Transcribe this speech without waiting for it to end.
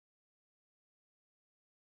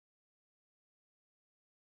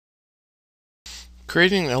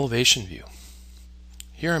Creating an elevation view.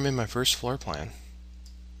 Here I'm in my first floor plan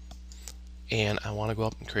and I want to go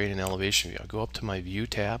up and create an elevation view. I go up to my View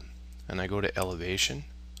tab and I go to Elevation.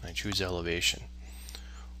 I choose Elevation.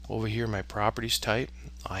 Over here, my properties type,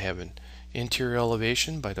 I have an interior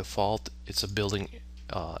elevation. By default, it's a building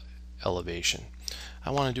elevation.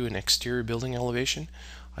 I want to do an exterior building elevation.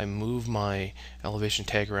 I move my elevation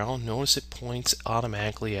tag around. Notice it points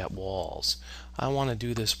automatically at walls. I want to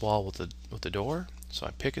do this wall with the door, so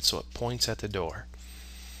I pick it so it points at the door.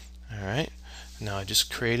 Alright, now I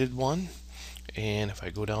just created one, and if I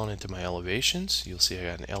go down into my elevations, you'll see I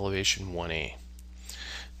got an elevation 1A.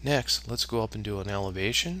 Next, let's go up and do an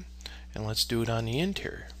elevation, and let's do it on the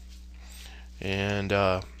interior. And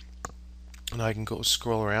I can go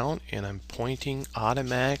scroll around, and I'm pointing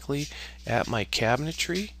automatically at my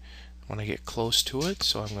cabinetry when I get close to it.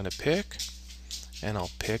 So I'm going to pick, and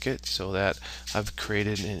I'll pick it so that I've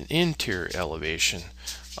created an interior elevation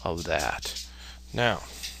of that. Now,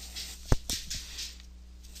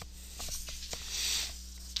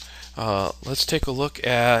 let's take a look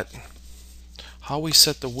at how we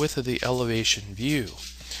set the width of the elevation view.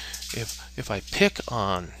 If I pick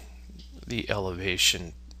on the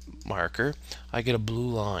elevation marker, I get a blue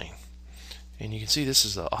line, and you can see this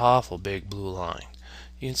is an awful big blue line.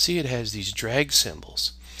 You can see it has these drag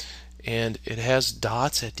symbols, and it has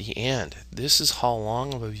dots at the end. This is how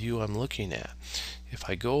long of a view I'm looking at. If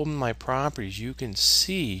I go in my properties, you can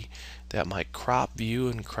see that my crop view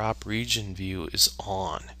and crop region view is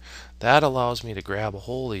on. That allows me to grab a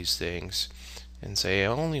hold of these things and say I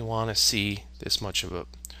only want to see this much of a,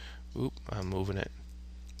 I'm moving it.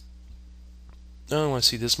 I only want to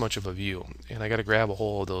see this much of a view, and I got to grab a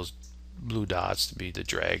hold of those blue dots to be the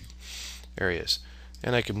drag areas,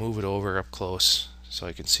 and I can move it over up close so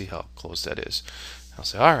I can see how close that is. I'll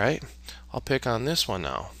say, alright, I'll pick on this one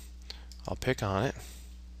now. I'll pick on it,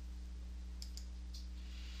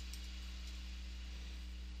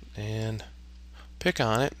 and pick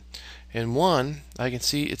on it, and one, I can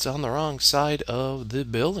see it's on the wrong side of the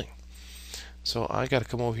building. So I got to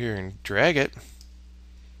come over here and drag it,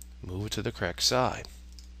 move it to the correct side.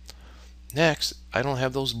 Next, I don't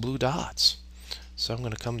have those blue dots, so I'm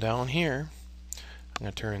going to come down here. I'm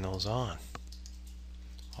going to turn those on.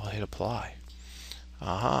 I'll hit apply.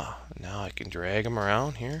 Aha, now I can drag them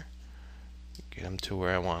around here, get them to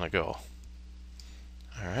where I want to go.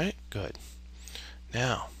 Alright, good.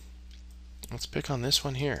 Now, let's pick on this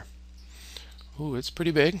one here. Ooh, it's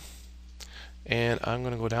pretty big. And I'm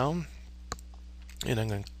going to go down, and I'm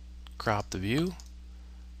going to crop the view,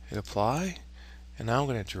 hit apply, and now I'm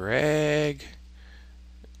going to drag,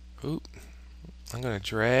 I'm going to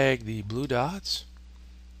drag the blue dots,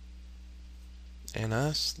 and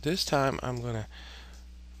this time I'm going to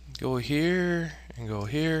go here and go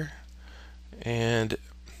here, and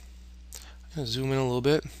I'm going to zoom in a little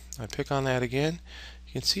bit. I pick on that again.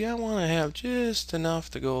 You can see I want to have just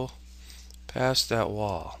enough to go past that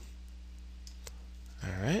wall.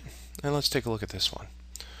 Alright, and let's take a look at this one.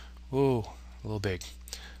 Whoa, a little big.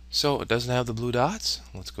 So it doesn't have the blue dots.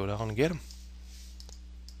 Let's go down and get them.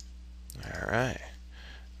 Alright,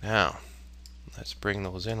 now let's bring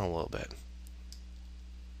those in a little bit.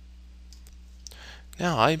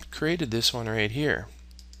 Now I've created this one right here,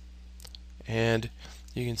 and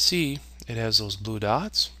you can see it has those blue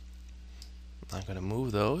dots. I'm going to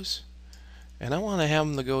move those, and I want to have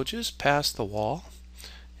them to go just past the wall,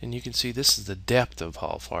 and you can see this is the depth of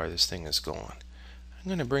how far this thing is going. I'm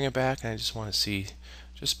going to bring it back, and I just want to see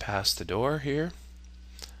just past the door here,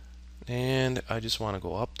 and I just want to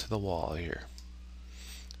go up to the wall here.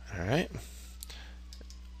 Alright,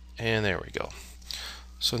 and there we go.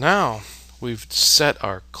 So now we've set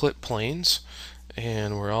our clip planes,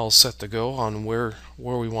 and we're all set to go on where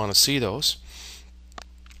we want to see those.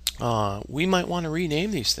 We might want to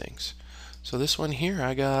rename these things. So this one here,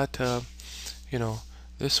 I got,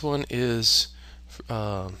 this one is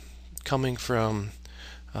coming from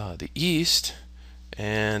the east,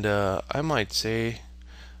 and I might say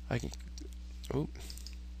I can.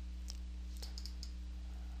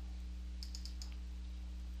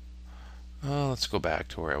 Let's go back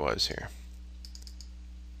to where I was here.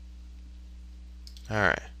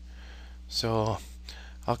 Alright, so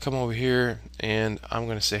I'll come over here and I'm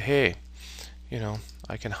going to say, hey,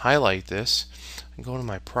 I can highlight this and go to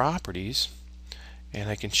my properties, and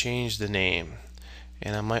I can change the name,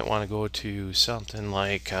 and I might want to go to something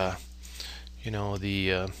like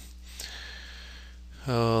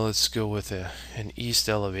let's go with an east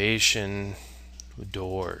elevation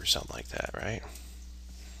door or something like that, right?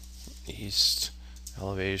 East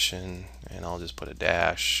elevation, and I'll just put a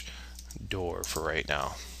dash door for right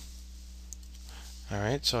now.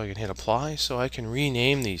 Alright, so I can hit apply, so I can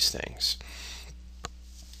rename these things.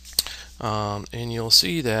 And you'll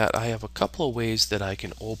see that I have a couple of ways that I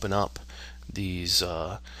can open up these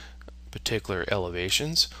particular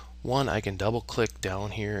elevations. One, I can double click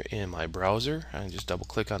down here in my browser. I just double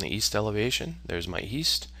click on the east elevation. There's my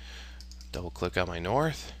east. Double click on my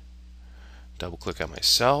north. Double click on my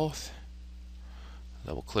south.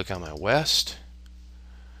 Double click on my west.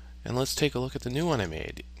 And let's take a look at the new one I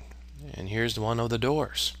made. And here's one of the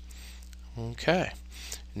doors. Okay.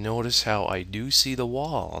 Notice how I do see the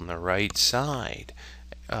wall on the right side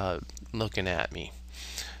looking at me.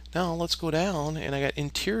 Now let's go down, and I got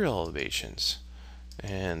interior elevations.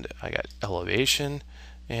 And I got elevation,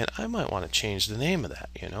 and I might want to change the name of that,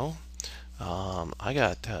 you know. I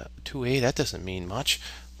got 2A, that doesn't mean much,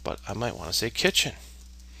 but I might want to say kitchen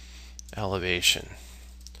elevation.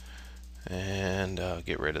 And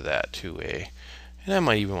get rid of that 2A. And I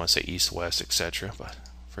might even want to say east, west, etc. But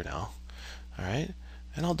for now, all right.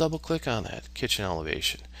 And I'll double click on that kitchen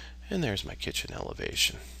elevation. And there's my kitchen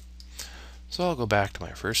elevation. So I'll go back to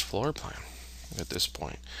my first floor plan at this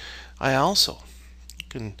point. I also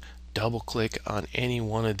can double click on any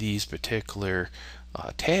one of these particular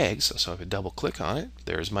tags. So if I double click on it,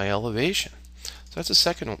 there's my elevation. So that's a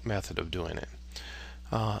second method of doing it.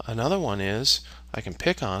 Another one is I can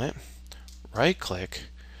pick on it, right click,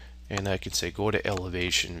 and I can say go to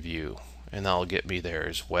elevation view, and that'll get me there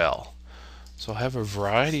as well. So I have a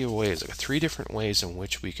variety of ways. I got 3 different ways in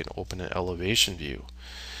which we can open an elevation view.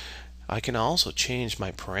 I can also change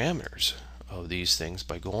my parameters of these things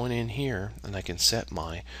by going in here, and I can set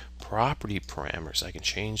my property parameters. I can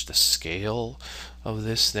change the scale of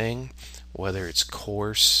this thing, whether it's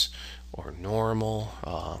coarse or normal.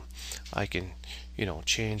 I can, you know,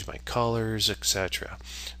 change my colors, etc.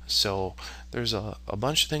 So there's a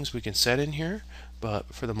bunch of things we can set in here,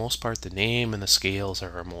 but for the most part the name and the scales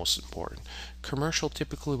are our most important. Commercial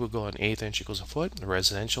typically will go an 1/8 inch equals a foot, and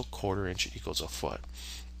residential 1/4 inch equals a foot.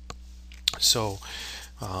 So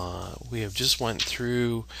we have just went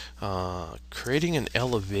through creating an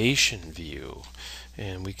elevation view,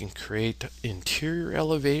 and we can create interior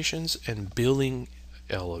elevations and building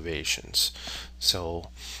elevations.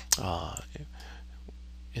 So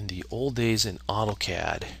in the old days in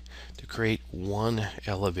AutoCAD, to create one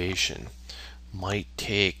elevation might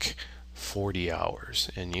take 40 hours,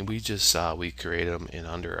 and we just saw we created them in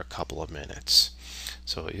under a couple of minutes.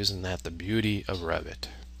 So isn't that the beauty of Revit?